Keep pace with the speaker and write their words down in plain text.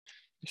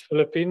the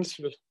Philippines.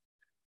 We'll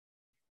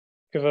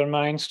give our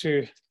minds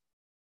to the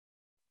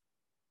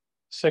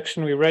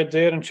section we read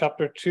there in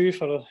chapter 2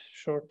 for a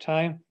short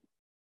time.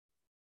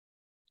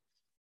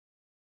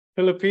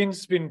 Philippines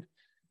has been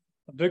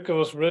a book that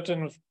was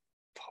written with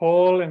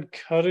Paul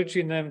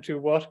encouraging them to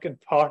work in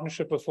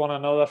partnership with one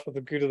another for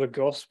the good of the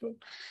gospel.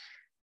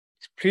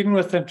 He's pleading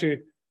with them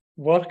to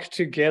work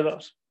together,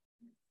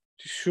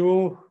 to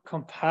show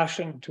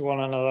compassion to one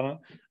another,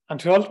 and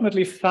to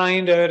ultimately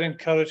find our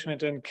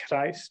encouragement in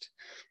Christ.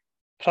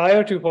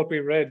 Prior to what we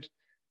read,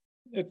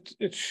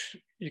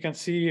 you can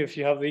see, if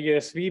you have the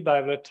ESV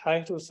Bible, it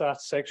titles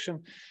that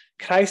section,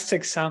 Christ's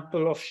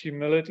Example of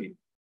Humility.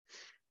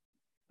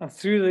 And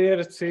through there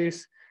it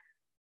says,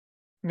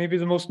 maybe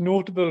the most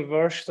notable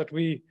verse that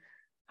we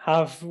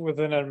have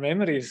within our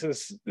memories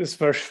is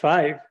verse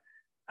 5.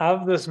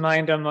 Have this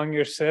mind among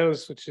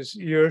yourselves, which is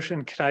yours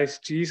in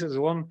Christ Jesus.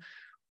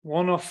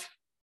 One of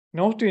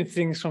not doing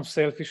things from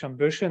selfish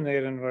ambition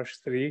there in verse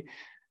 3.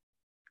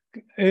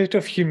 Out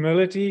of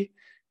humility,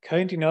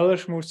 counting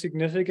others more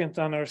significant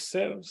than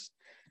ourselves.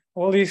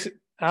 All these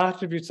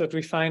attributes that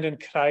we find in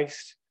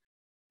Christ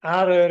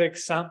are our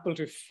example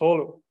to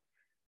follow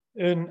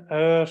in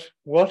our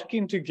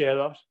working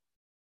together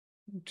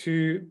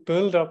to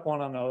build up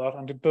one another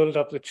and to build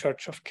up the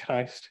church of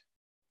Christ.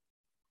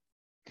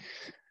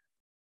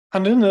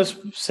 And in this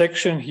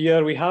section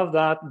here, we have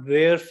that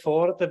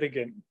therefore at the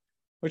beginning,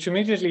 which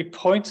immediately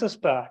points us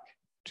back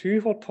to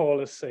what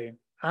Paul is saying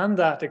and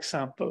that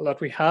example that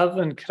we have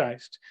in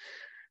Christ.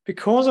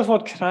 Because of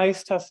what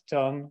Christ has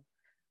done,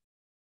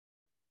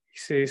 he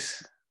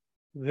says,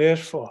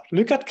 therefore,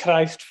 look at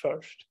Christ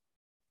first.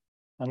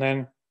 And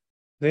then,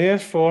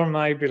 therefore,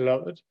 my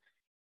beloved,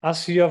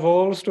 as you have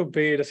always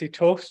obeyed, as he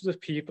talks to the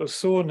people,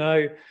 so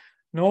now,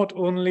 not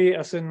only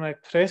as in my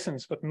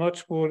presence, but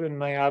much more in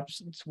my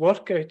absence,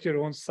 work out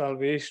your own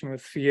salvation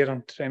with fear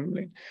and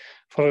trembling.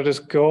 For it is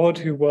God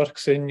who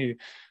works in you,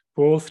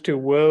 both to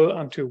will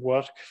and to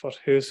work for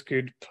his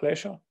good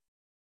pleasure.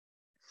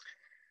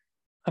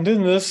 And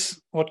in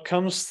this, what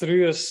comes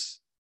through is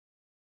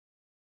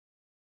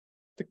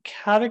the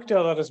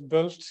character that is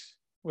built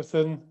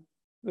within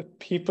the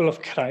people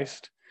of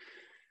Christ,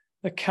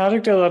 the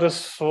character that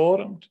is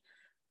formed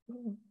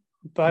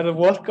by the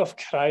work of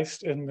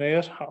Christ in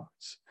their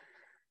hearts.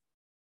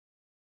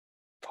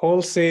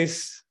 Paul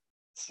says,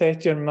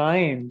 set your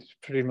mind,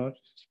 pretty much,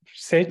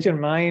 set your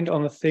mind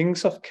on the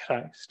things of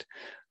Christ.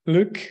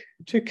 Look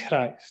to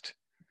Christ.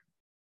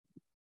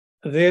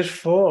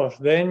 Therefore,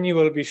 then you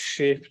will be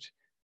shaped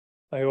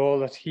by all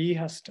that he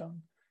has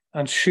done,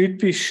 and should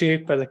be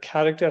shaped by the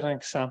character and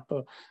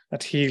example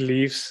that he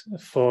leaves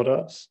for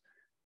us.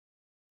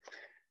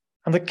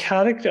 And the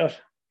character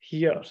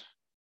here,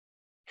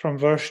 from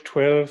verse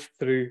 12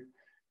 through,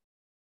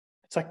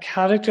 it's a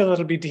character that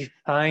will be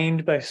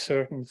defined by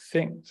certain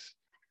things.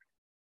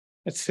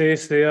 It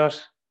says there,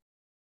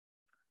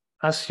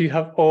 as you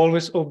have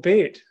always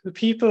obeyed. The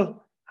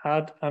people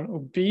had an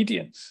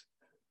obedience.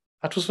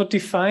 That was what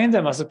defined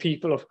them as a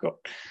people of God.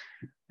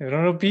 They were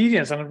an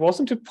obedience, and it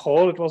wasn't to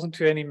Paul, it wasn't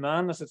to any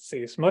man, as it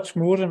says, much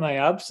more in my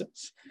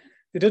absence.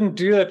 They didn't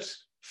do it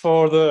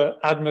for the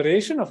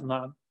admiration of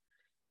man.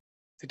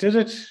 They did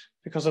it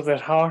because of their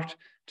heart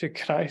to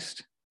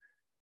Christ.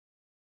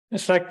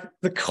 It's like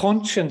the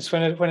conscience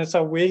when it's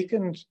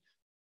awakened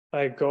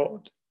by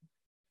God.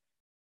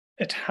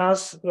 It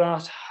has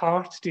that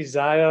heart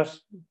desire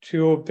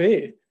to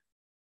obey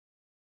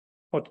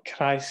what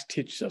Christ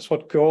teaches us,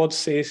 what God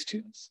says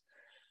to us.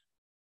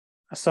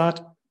 As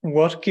that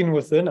working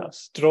within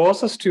us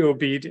draws us to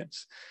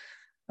obedience.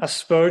 As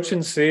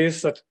Spurgeon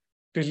says, that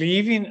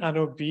believing and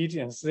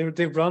obedience,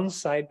 they run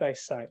side by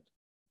side.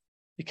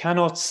 You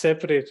cannot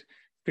separate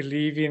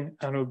believing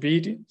and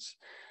obedience.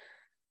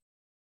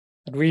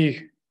 And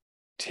we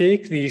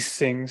take these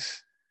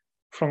things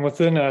from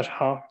within our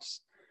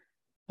hearts.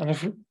 And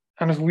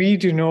if we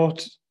do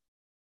not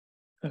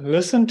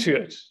listen to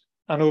it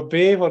and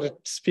obey what it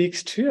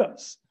speaks to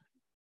us,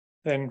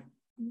 then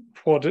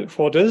what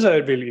is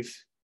our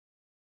belief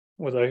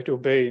without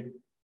obeying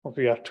what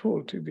we are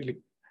told to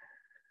believe?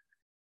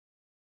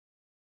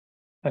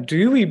 And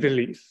do we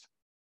believe?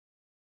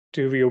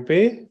 Do we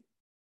obey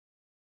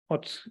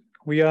what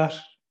we are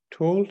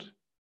told?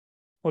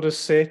 What is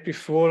set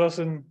before us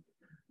in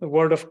the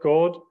Word of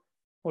God?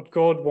 What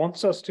God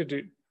wants us to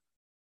do?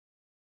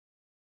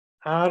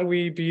 Are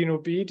we being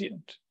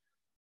obedient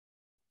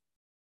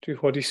to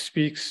what he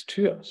speaks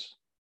to us?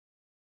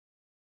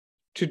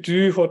 To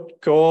do what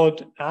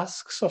God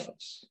asks of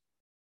us?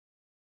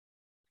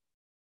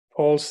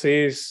 Paul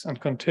says and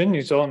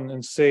continues on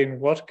in saying,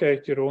 work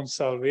out your own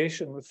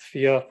salvation with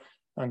fear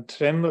and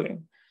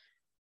trembling.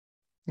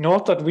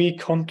 Not that we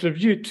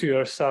contribute to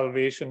our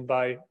salvation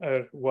by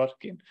our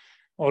working,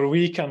 or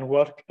we can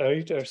work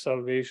out our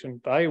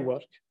salvation by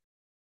work.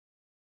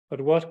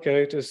 But work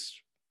out is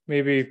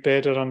maybe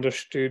better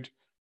understood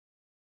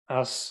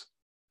as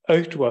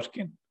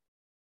outworking.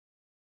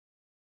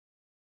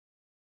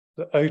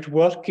 The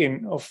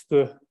outworking of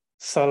the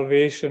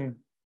salvation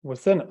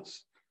within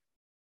us.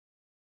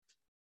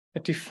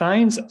 It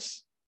defines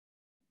us.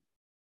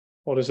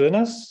 what is in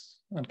us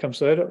and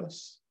comes out of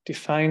us,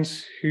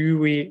 defines who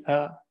we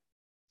are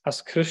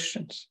as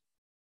Christians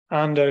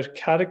and our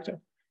character.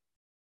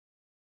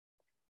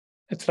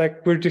 It's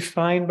like we're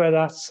defined by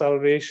that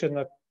salvation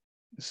that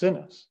is in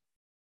us,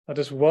 that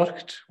is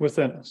worked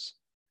within us.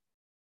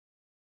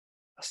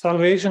 A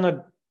salvation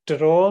that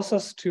draws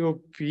us to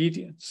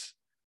obedience,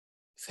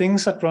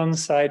 things that run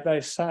side by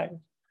side.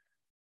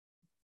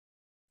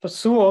 But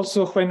so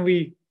also when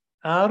we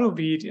are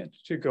obedient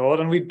to God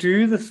and we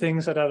do the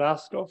things that are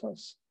asked of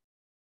us,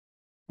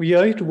 we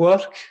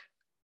outwork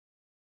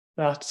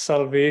that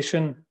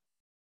salvation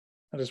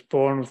that is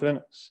born within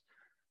us.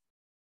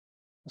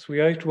 As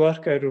we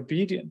outwork our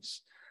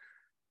obedience,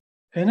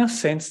 in a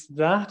sense,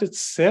 that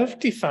itself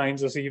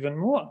defines us even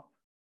more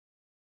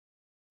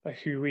by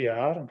who we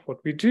are and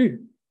what we do,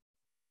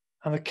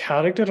 and the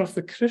character of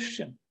the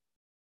Christian.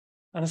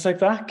 And it's like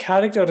that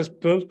character is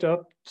built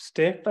up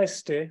step by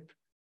step.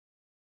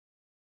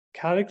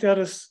 Character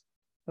is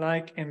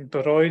like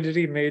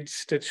embroidery made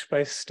stitch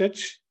by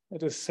stitch,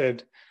 it is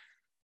said.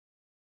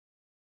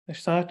 They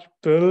start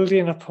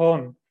building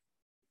upon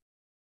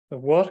the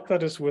work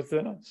that is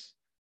within us.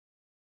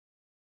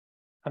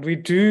 And we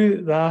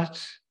do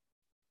that,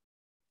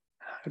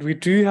 we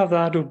do have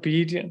that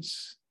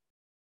obedience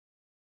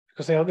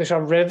because there's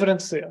a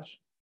reverence there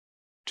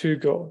to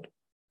God,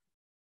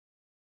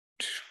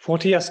 to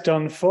what he has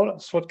done for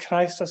us, what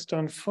Christ has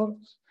done for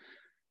us.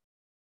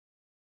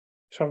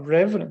 There's a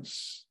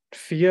reverence,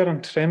 fear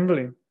and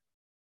trembling,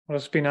 what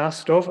has been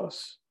asked of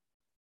us.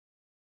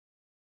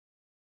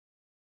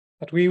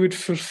 That we would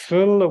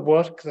fulfill the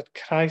work that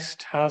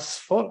Christ has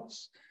for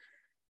us.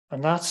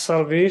 And that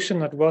salvation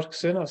that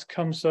works in us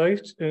comes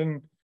out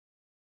in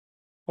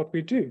what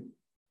we do.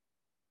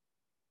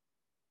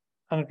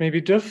 And it may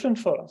be different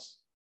for us.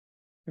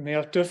 We may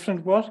have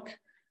different work.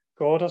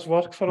 God has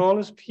work for all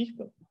his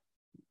people.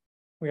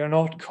 We are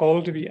not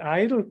called to be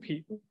idle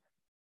people.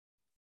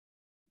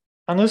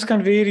 And this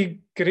can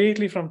vary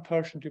greatly from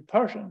person to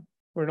person.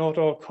 We're not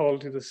all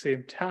called to the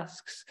same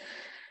tasks.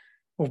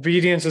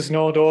 Obedience is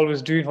not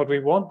always doing what we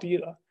want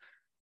either.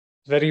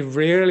 Very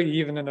rarely,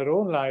 even in our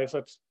own lives,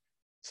 that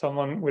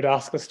someone would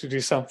ask us to do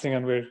something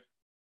and we're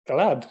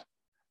glad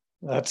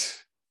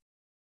that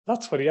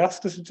that's what he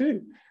asked us to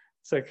do.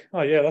 It's like,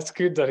 oh yeah, that's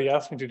good that he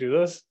asked me to do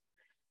this.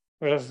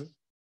 Whereas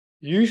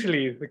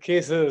usually the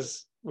case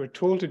is we're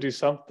told to do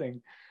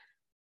something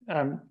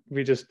and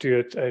we just do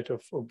it out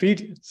of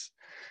obedience.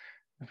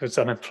 If it's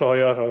an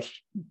employer or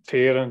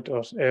parent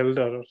or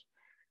elder or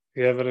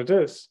whoever it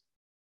is.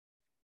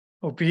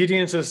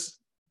 Obedience is,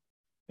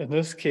 in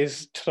this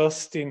case,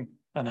 trusting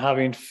and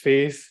having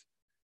faith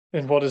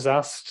in what is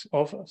asked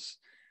of us,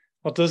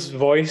 what this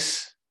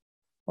voice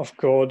of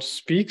God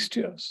speaks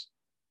to us.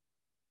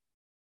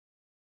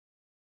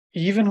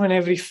 Even when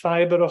every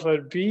fiber of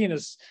our being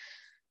is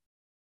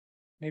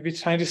maybe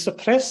trying to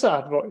suppress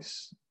that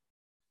voice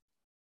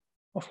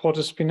of what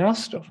has been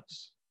asked of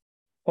us,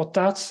 what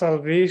that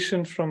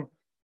salvation from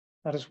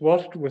that is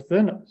worked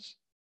within us.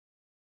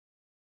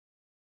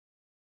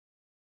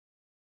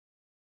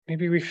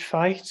 Maybe we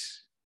fight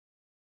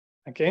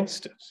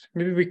against it.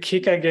 Maybe we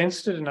kick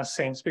against it in a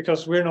sense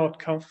because we're not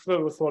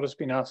comfortable with what has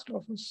been asked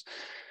of us.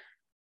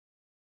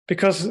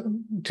 Because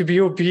to be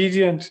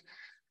obedient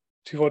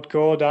to what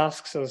God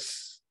asks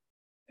us,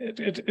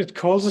 it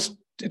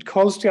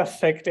calls to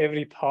affect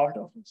every part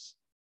of us.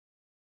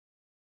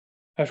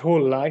 Our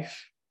whole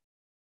life,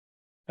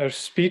 our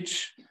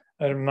speech,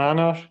 our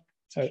manner,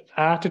 our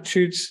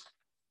attitudes,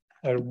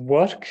 our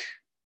work,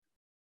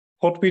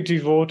 what we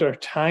devote our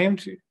time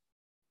to.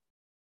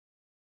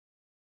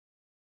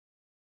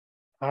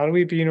 Are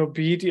we being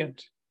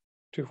obedient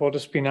to what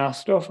has been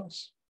asked of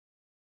us?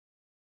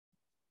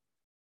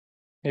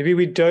 Maybe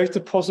we doubt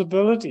the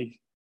possibility.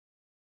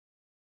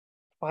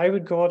 Why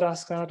would God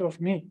ask that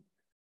of me?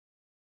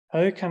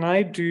 How can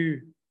I do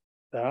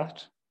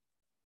that?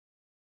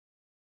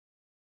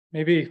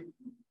 Maybe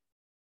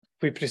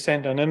we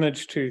present an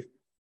image to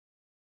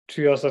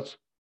us that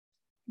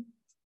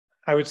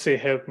I would say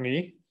help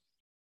me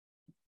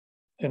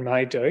in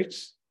my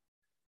doubts.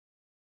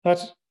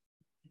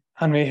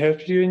 And may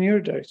help you in your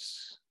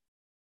doubts.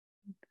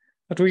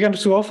 But we can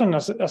so often,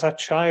 as a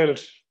child,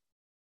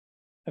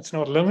 it's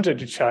not limited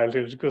to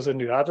childhood, it goes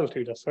into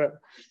adulthood as well,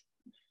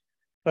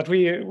 that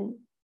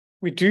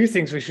we do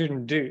things we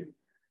shouldn't do.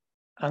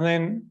 And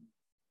then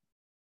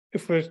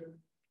if we're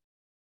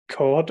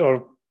caught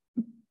or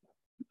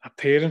a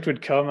parent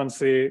would come and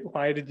say,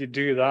 why did you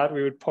do that?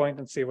 We would point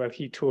and say, well,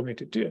 he told me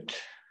to do it.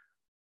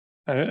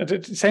 And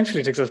it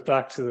essentially takes us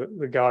back to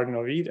the Garden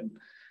of Eden,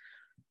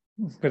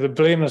 where the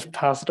blame is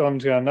passed on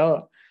to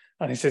another.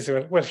 And he says,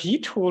 well, he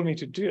told me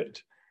to do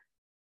it.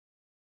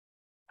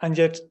 And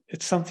yet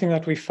it's something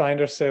that we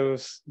find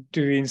ourselves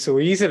doing so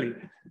easily.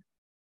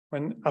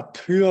 When a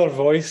pure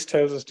voice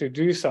tells us to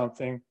do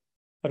something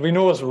that we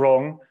know is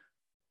wrong,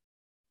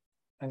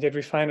 and yet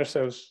we find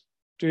ourselves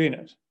doing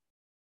it.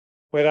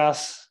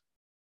 Whereas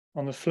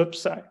on the flip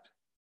side,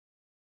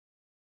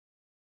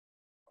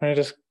 when it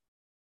is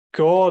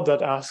God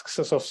that asks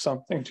us of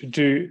something to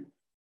do,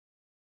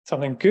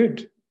 something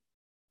good,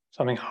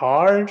 something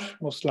hard,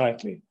 most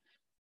likely.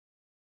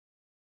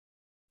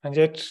 And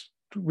yet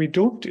we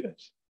don't do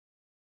it.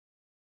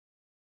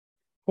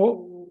 What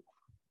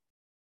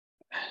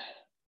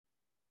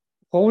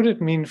would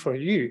it mean for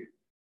you,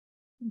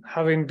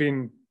 having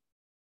been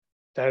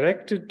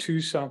directed to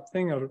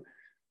something or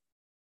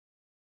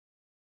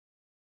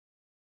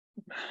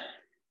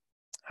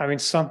having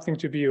something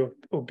to be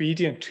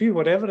obedient to,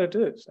 whatever it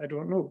is, I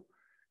don't know.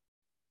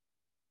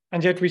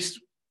 And yet it's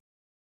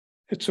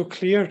so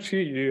clear to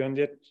you, and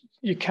yet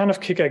you kind of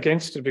kick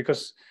against it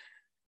because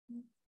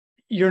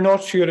you're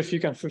not sure if you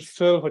can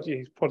fulfill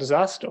what is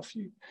asked of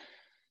you.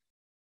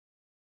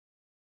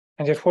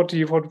 And yet what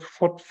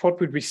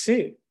would we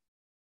say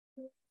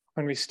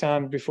when we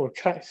stand before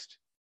Christ?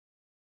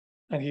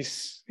 And he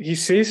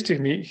says to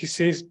me, he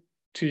says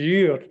to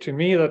you or to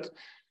me that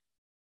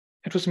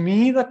it was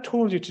me that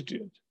told you to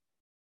do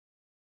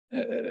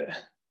it.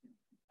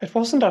 It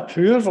wasn't a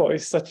poor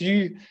voice that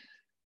you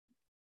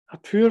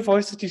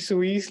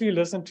so easily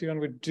listened to and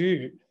would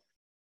do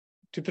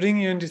to bring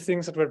you into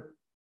things that were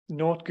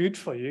not good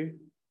for you.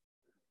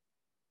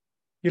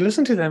 You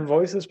listen to them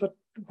voices, but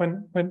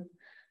when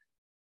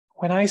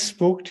I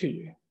spoke to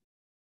you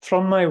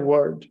from my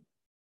word,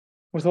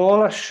 with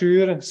all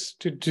assurance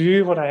to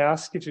do what I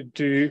asked you to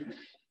do,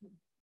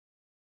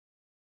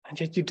 and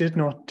yet you did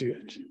not do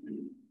it.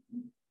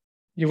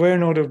 You were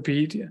not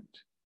obedient.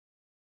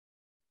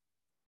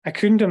 I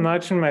couldn't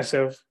imagine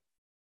myself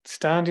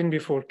standing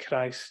before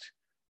Christ,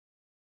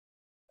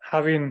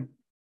 having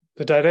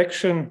the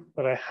direction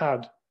that I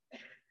had,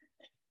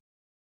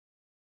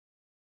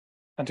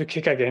 and to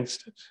kick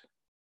against it.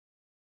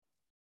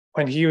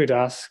 When he would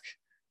ask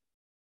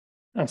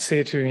and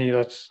say to me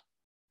that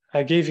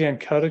I gave you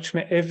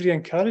encouragement, every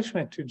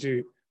encouragement to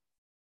do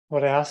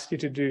what I asked you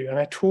to do, and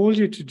I told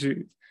you to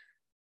do.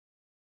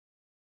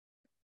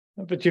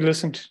 But you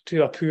listened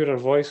to a purer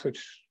voice,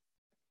 which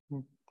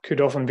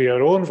could often be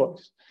our own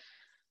voice,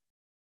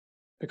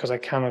 because I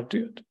cannot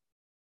do it.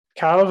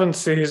 Calvin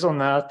says on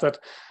that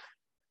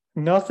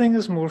nothing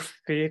is more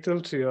fatal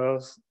to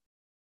us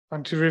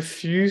than to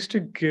refuse to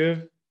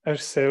give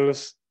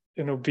ourselves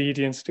in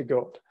obedience to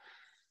God.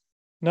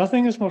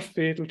 Nothing is more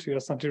fatal to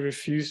us than to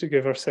refuse to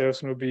give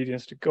ourselves in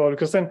obedience to God,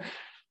 because then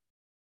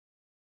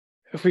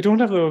if we don't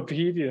have the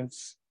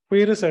obedience,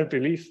 where is our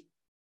belief?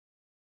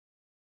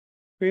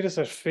 Where is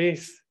our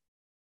faith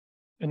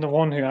in the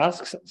one who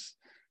asks us?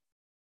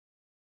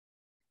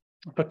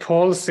 But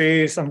Paul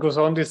says and goes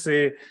on to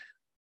say,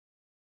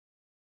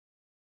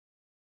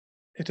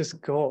 it is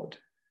God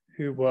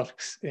who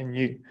works in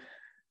you.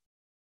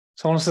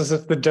 It's almost as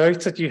if the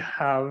doubts that you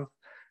have,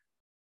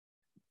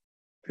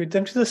 put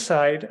them to the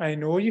side. I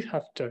know you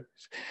have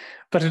doubts,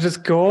 but it is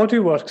God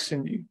who works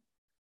in you.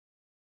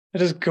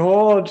 It is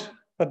God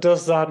that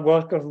does that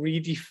work of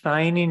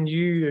redefining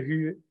you,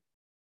 who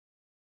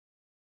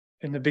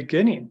in the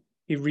beginning,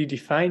 he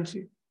redefines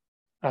you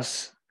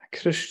as a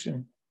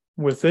Christian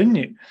within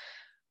you.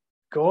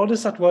 God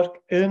is at work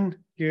in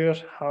your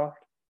heart.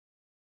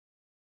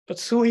 But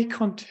so he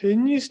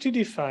continues to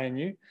define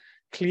you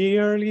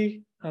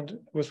clearly and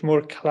with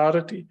more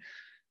clarity,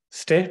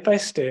 step by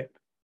step,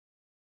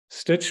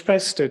 stitch by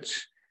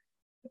stitch,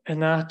 in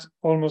that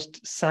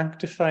almost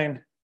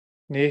sanctifying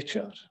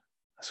nature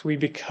as we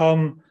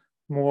become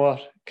more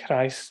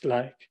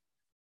Christ-like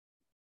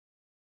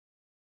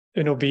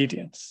in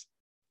obedience.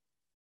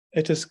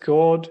 It is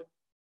God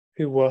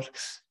who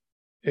works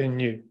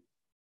in you.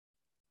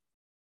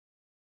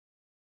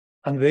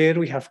 And there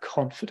we have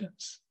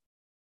confidence,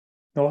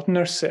 not in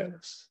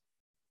ourselves,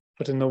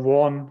 but in the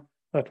one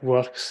that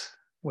works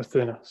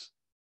within us.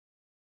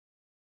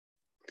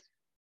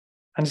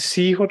 And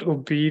see what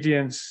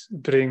obedience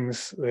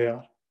brings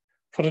there.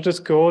 For it is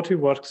God who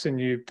works in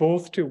you,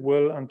 both to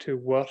will and to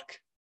work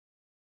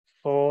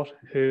for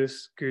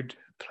his good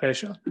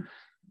pleasure.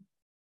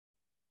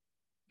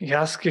 You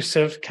ask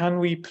yourself, can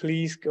we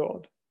please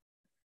God?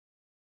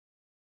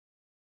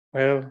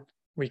 Well,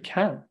 we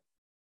can,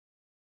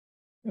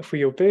 if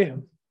we obey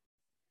him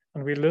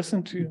and we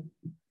listen to him.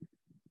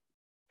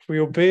 If we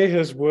obey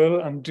his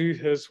will and do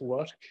his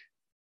work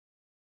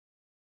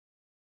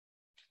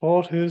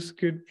for his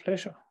good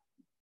pleasure.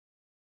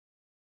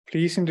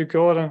 Pleasing to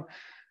God, and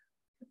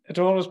it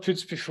always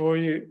puts before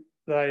you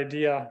the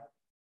idea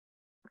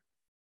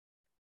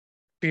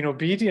being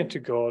obedient to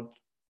God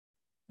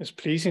is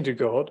pleasing to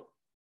God,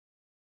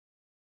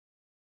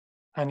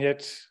 and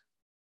yet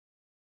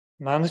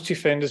man's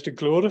chief end is to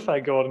glorify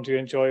God and to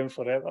enjoy him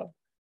forever.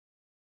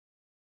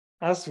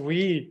 As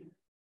we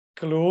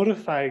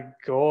glorify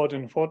God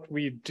in what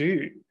we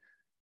do,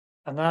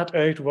 and that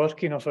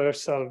outworking of our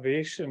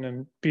salvation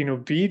and being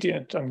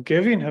obedient and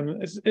giving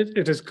him,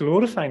 it is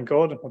glorifying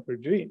God in what we're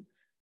doing.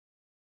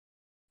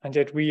 And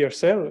yet we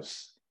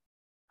ourselves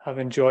have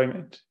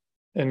enjoyment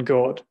in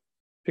God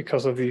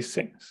because of these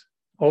things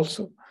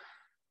also.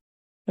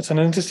 It's an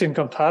interesting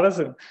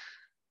comparison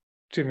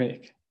to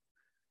make.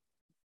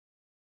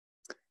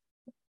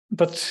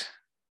 But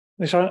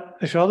there's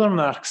other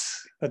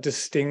marks that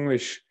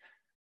distinguish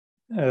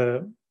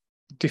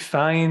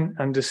define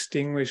and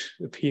distinguish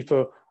the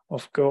people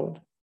of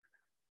God.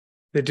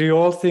 They do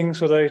all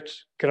things without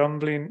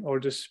grumbling or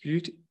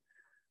disputing.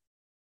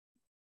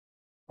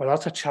 Well,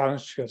 that's a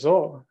challenge to us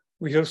all.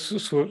 We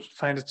also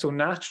find it so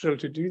natural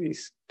to do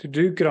these, to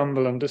do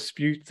grumble and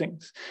dispute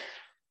things.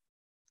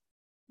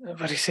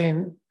 But he's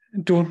saying,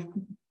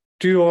 don't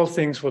do all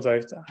things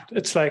without that.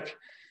 It's like,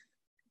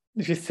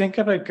 if you think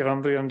about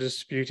grumbling and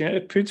disputing,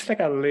 it puts like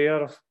a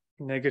layer of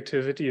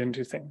negativity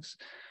into things.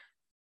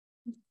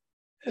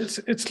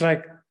 It's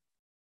like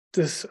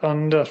this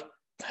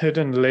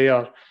hidden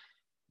layer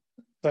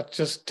that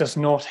just does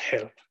not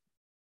help.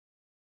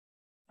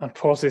 And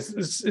Paul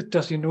says, it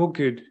does you no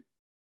good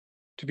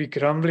to be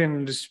grumbling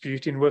and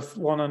disputing with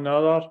one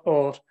another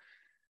or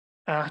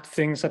at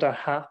things that are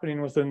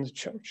happening within the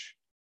church.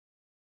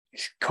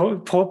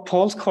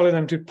 Paul's calling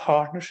them to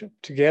partnership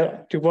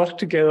together, to work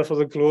together for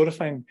the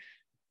glorifying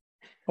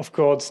of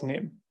God's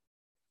name.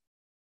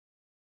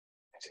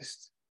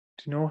 Just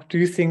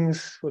do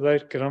things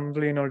without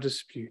grumbling or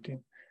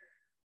disputing.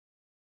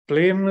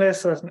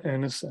 Blameless and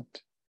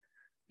innocent.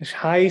 There's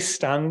high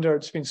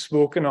standards being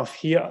spoken of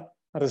here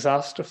that is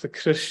asked of the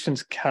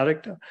Christian's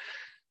character.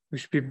 We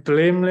should be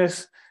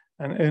blameless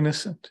and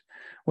innocent,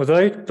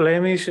 without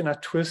blemish in a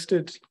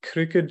twisted,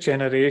 crooked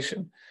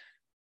generation.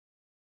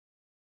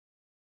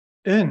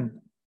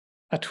 In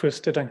a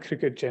twisted and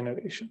crooked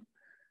generation.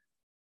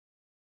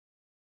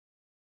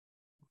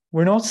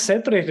 We're not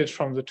separated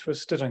from the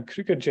twisted and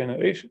crooked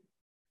generation.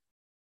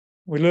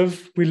 We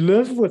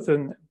live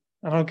within them.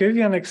 And I'll give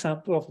you an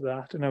example of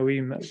that in a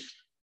wee minute.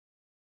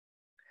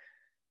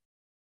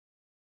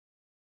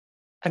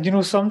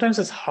 And sometimes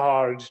it's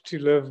hard to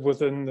live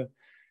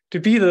to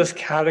be this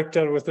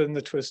character within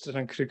the twisted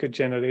and crooked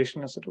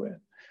generation, as it were.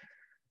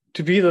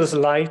 To be this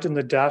light in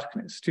the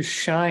darkness, to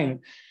shine.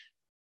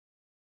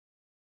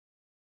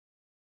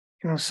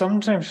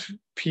 Sometimes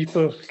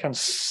people can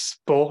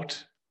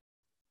spot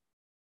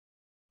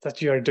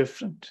that you are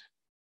different.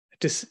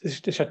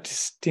 There's a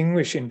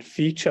distinguishing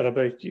feature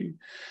about you.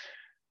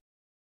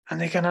 And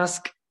they can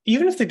ask,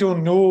 even if they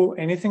don't know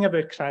anything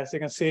about Christ, they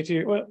can say to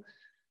you, well,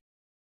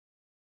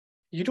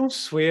 you don't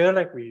swear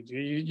like we do.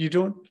 You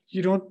don't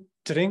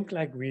drink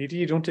like we do.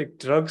 You don't take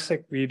drugs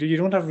like we do. You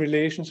don't have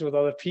relations with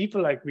other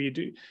people like we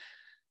do.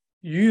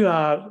 You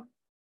are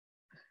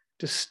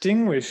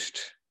distinguished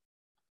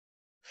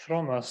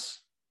from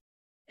us.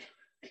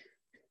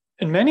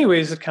 In many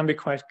ways, it can be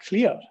quite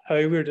clear how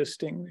we're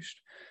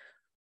distinguished.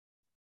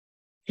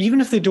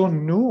 Even if they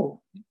don't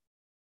know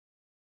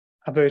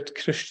about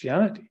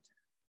Christianity,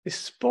 they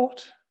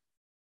spot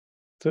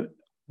the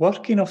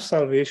working of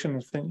salvation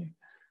within you,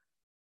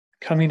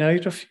 coming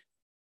out of you,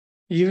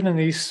 even in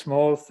these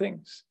small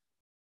things.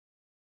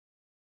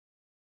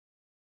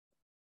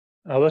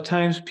 Other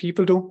times,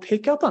 people don't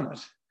pick up on it.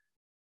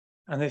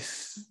 And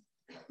that's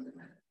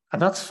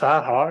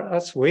far hard.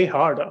 That's way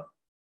harder.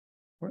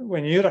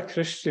 When you're a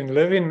Christian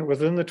living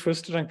within the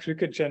twisted and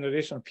crooked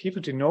generation,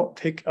 people do not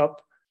pick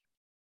up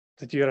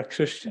that you're a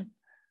Christian.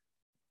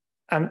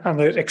 And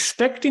they're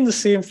expecting the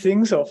same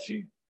things of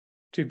you,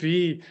 to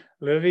be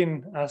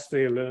living as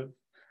they live,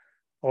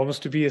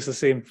 almost to be as the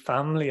same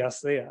family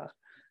as they are.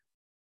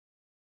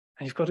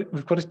 And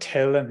we've got to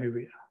tell them who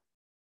we are.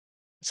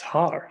 It's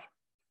hard.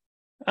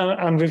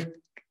 And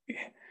he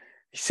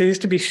says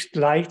to be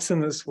lights in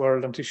this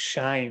world and to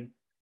shine.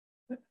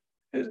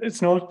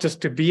 It's not just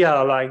to be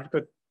our light,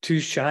 but to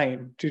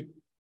shine, to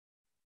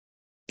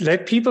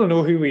let people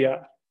know who we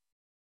are,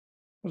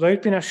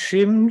 without being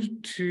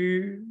ashamed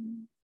to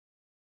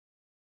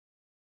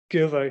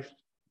give out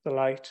the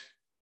light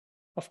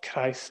of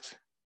Christ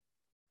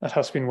that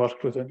has been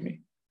worked within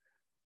me.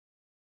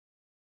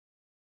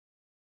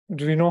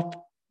 Do we not,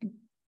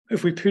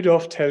 if we put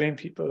off telling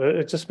people,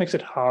 it just makes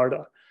it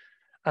harder.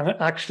 And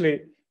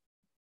actually,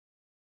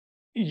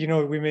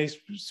 we may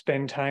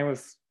spend time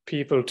with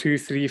people 2,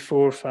 3,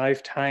 4,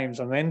 5 times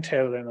and then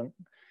tell them.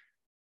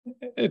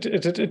 And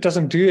it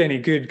doesn't do any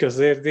good, because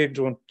they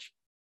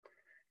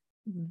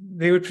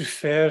would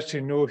prefer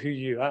to know who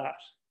you are.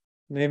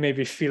 They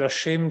maybe feel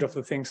ashamed of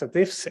the things that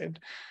they've said.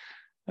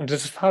 And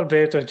it's far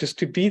better just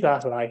to be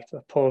that light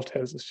that Paul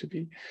tells us to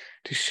be,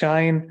 to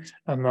shine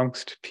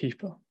amongst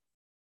people.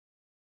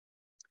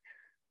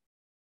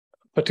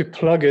 But to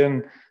plug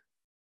in,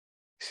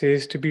 he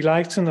says, to be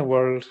lights in the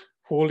world,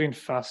 holding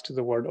fast to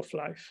the word of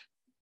life.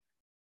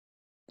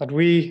 That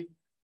we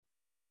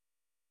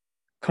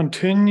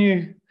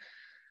continue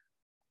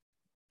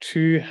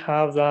to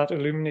have that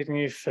illuminating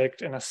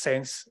effect, in a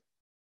sense,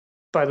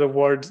 by the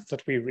word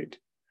that we read,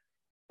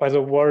 by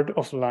the word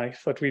of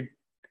life that we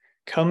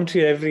come to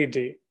every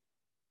day,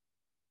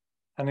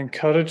 and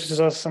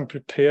encourages us and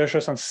prepares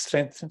us and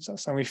strengthens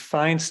us. And we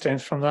find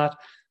strength from that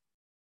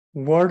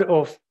word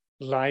of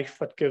life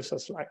that gives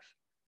us life.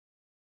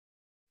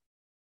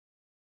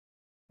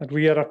 That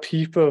we are a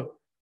people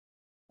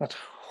that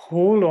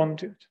hold on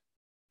to it,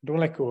 don't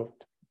let go of it.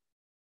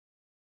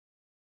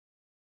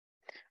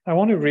 I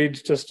want to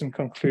read, just in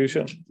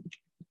conclusion,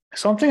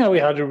 something that we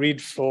had to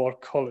read for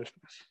college.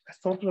 I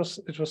thought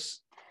it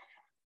was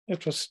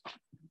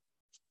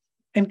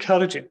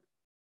encouraging.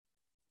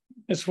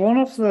 It's one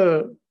of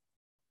the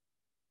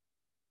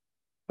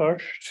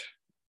first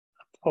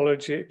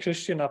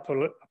Christian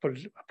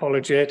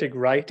apologetic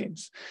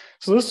writings.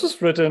 So this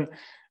was written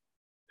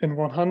in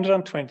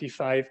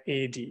 125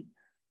 AD.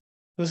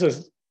 This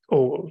is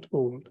old,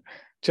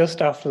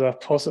 just after the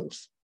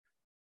Apostles.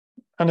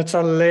 And it's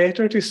a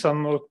letter to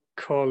someone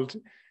called,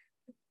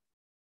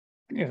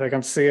 if I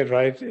can say it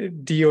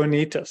right,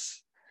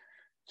 Dionysius.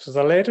 So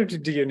the letter to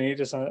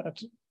Dionysius,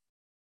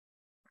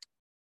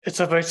 it's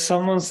about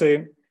someone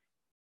saying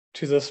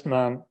to this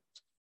man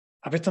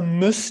about the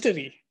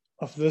mystery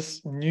of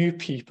this new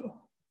people,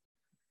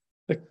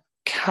 the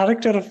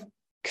character of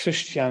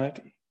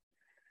Christianity.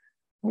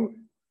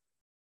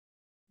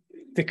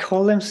 They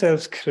call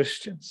themselves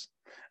Christians.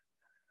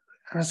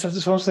 And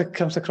it's almost like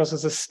comes across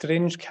as a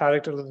strange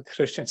character of the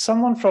Christian,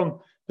 someone from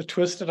the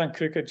twisted and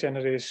crooked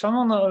generation,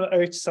 someone on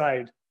the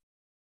outside,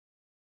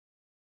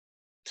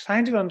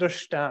 trying to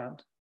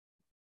understand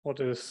what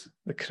is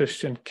the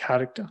Christian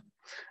character.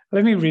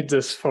 Let me read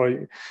this for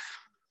you.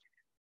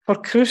 For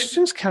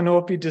Christians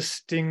cannot be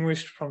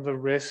distinguished from the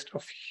rest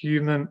of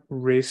human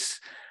race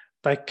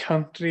by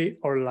country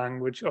or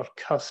language or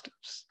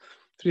customs.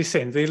 So he's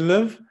saying they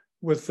live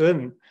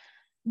within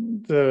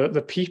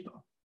the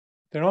people.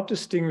 They're not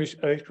distinguished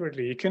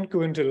outwardly. You can't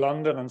go into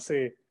London and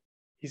say,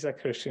 he's a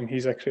Christian,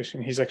 he's a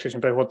Christian, he's a Christian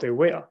by what they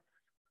wear.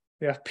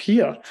 They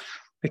appear.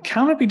 They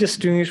cannot be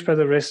distinguished by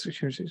the rest of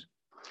human race.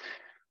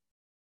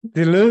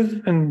 They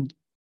live in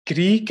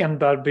Greek and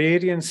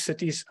barbarian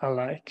cities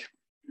alike.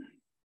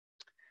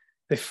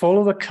 They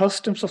follow the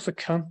customs of the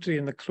country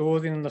and the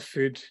clothing and the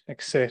food,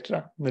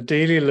 etc., the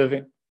daily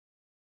living.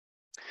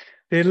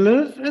 They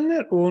live in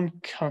their own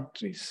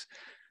countries,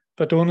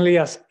 but only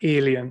as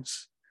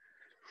aliens.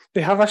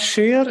 They have a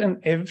share in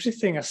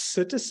everything as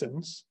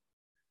citizens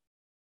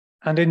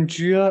and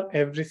endure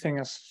everything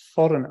as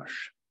foreigners.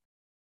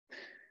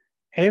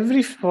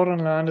 Every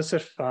foreign land is their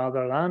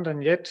fatherland,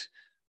 and yet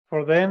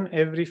for them,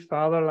 every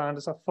fatherland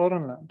is a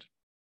foreign land.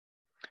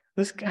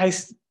 This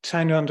guy's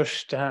trying to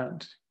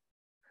understand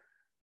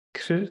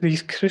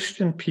these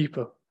Christian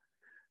people.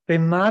 They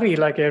marry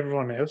like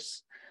everyone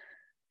else,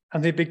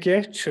 and they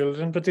beget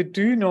children, but they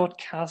do not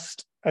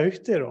cast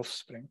out their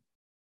offspring.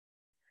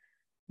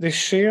 They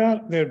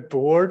share their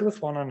board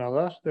with one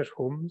another, their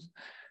homes,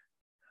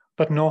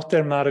 but not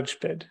their marriage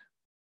bed.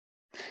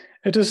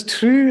 It is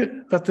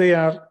true that they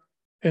are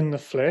in the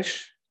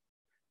flesh,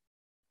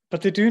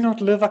 but they do not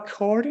live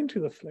according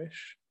to the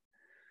flesh.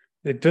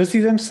 They busy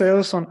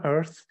themselves on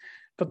earth,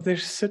 but their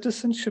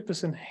citizenship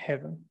is in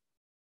heaven.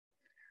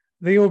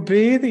 They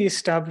obey the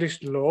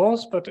established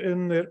laws, but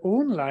in their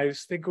own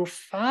lives, they go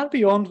far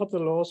beyond what the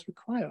laws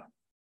require.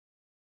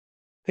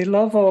 They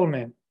love all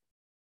men,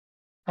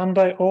 and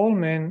by all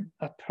men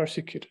are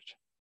persecuted.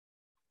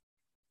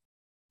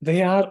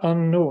 They are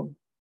unknown,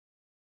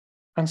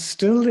 and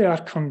still they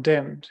are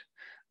condemned.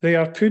 They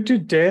are put to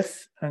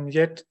death, and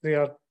yet they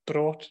are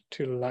brought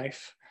to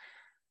life.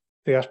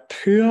 They are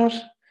poor,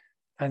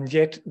 and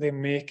yet they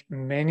make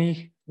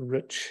many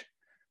rich.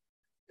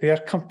 They are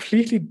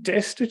completely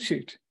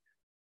destitute,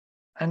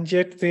 and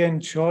yet they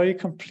enjoy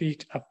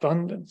complete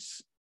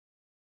abundance.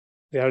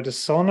 They are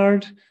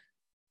dishonored,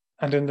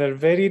 and in their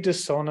very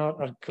dishonor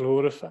are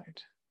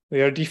glorified.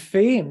 They are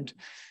defamed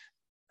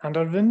and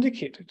are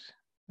vindicated.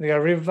 They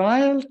are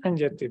reviled, and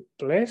yet they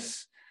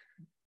bless.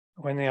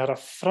 When they are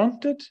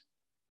affronted,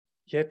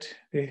 yet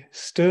they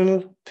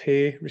still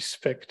pay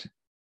respect.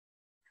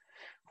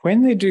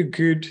 When they do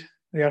good,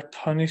 they are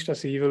punished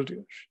as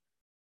evildoers.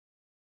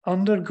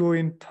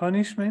 Undergoing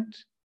punishment,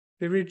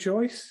 they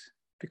rejoice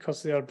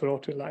because they are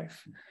brought to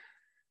life.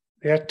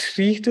 They are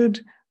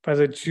treated by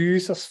the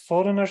Jews as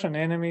foreigners and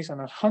enemies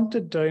and are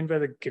hunted down by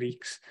the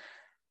Greeks.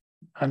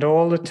 And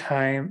all the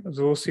time,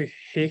 those who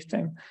hate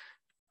them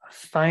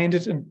find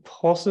it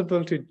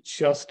impossible to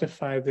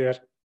justify their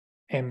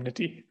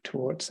enmity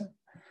towards them.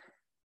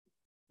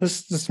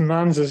 This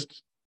man's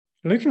just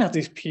looking at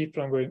these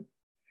people and going,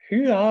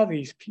 who are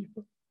these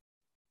people?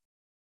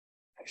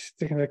 He's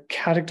thinking the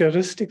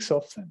characteristics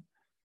of them.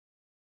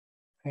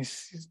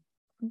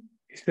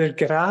 They're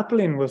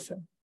grappling with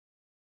them.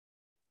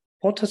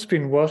 What has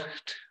been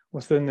worked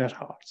within their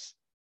hearts?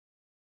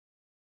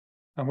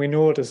 And we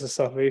know it is the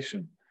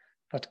salvation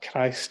that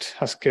Christ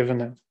has given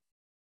them.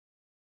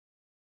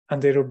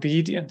 And their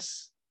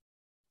obedience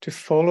to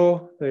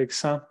follow the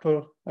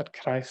example that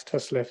Christ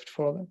has left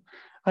for them.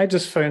 I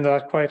just found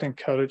that quite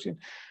encouraging,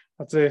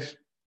 that the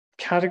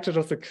character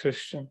of the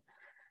Christian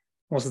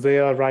was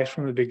there right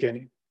from the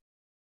beginning.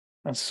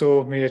 And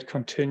so may it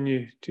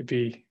continue to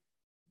be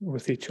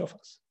with each of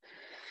us.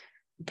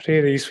 I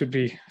pray these would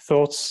be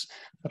thoughts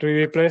that will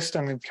be blessed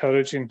and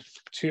encouraging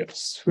to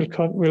us.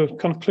 We'll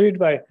conclude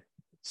by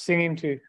singing to